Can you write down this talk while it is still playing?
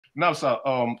Now, sir,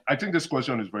 I think this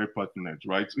question is very pertinent,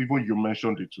 right? Even you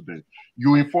mentioned it today.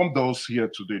 You informed us here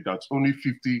today that only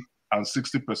 50 and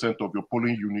 60% of your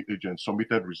polling unit agents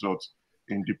submitted results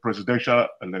in the presidential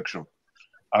election.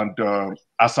 And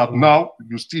as of now,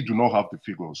 you still do not have the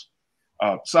figures.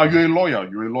 So you're a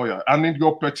lawyer. And in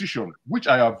your petition, which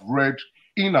I have read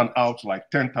in and out like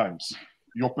 10 times,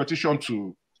 your petition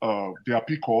to the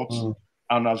appeal courts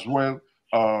and as well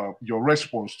your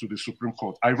response to the Supreme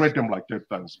Court, I read them like 10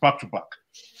 times, back to back.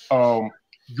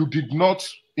 You did not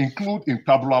include in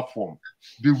tabular form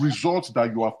the results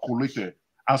that you have collated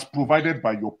as provided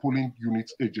by your polling unit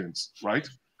agents, right?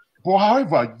 But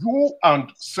however, you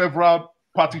and several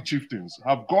party chieftains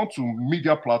have gone to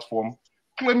media platform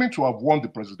claiming to have won the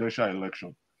presidential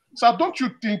election. So don't you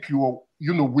think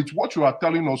with what you are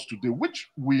telling us today,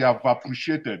 which we have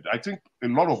appreciated, I think a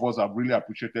lot of us have really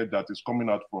appreciated that is coming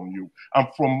out from you. And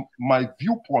from my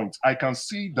viewpoint, I can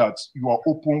see that you are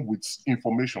open with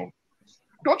information.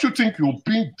 Don't you think you're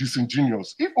being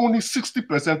disingenuous if only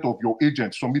 60% of your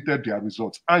agents submitted their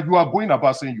results and you are going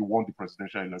about saying you won the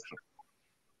presidential election?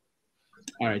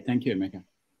 All right, thank you, Emeka.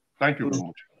 Thank you very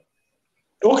much.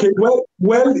 Okay,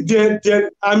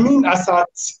 I mean,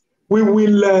 we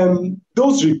will,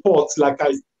 those reports, like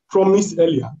I promised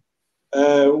earlier,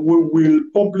 we will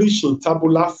publish in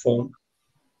tabular form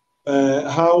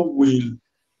how we'll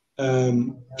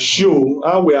show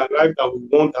how we arrived that we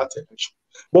won that election.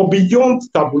 But beyond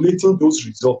tabulating those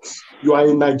results, you are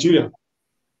in Nigeria.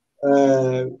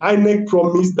 INEC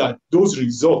promised that those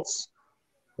results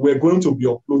were going to be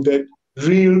uploaded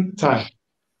real time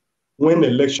when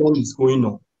election is going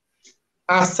on.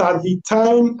 As at the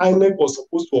time INEC was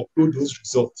supposed to upload those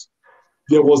results,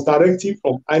 there was directive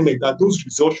from INEC that those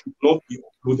results should not be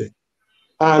uploaded.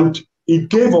 And it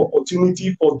gave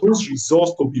opportunity for those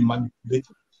results to be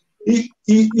manipulated.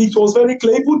 It was very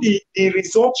clear. Even the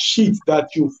result sheet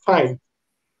that you find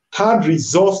had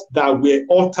results that were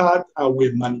altered and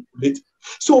were manipulated.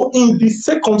 So in this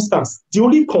circumstance, the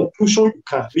only conclusion you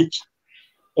can reach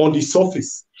on the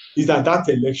surface is that that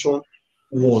election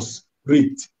was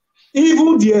rigged.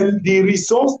 Even the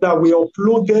results that were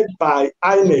uploaded by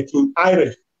INEC in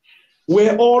IREF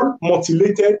were all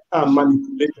mutilated and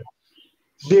manipulated.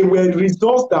 They were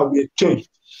results that were changed.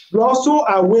 We're also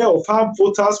aware of how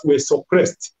voters were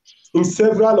suppressed in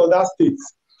several other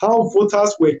states, how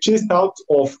voters were chased out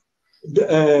of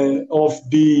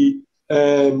the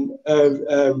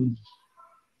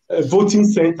voting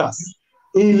centers.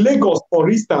 In Lagos, for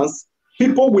instance,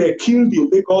 people were killed in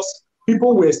Lagos,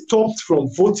 people were stopped from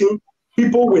voting,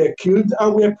 people were killed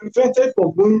and were prevented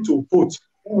from going to vote.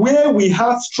 Where we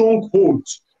had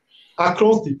strongholds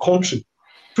across the country,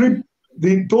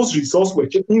 those results were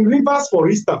changed. In Rivers, for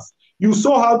instance, you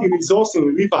saw how the results in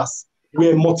Rivers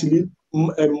were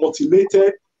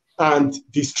mutilated and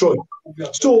destroyed.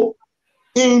 So,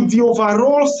 in the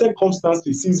overall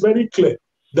circumstances, it's very clear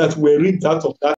that we rigged out of that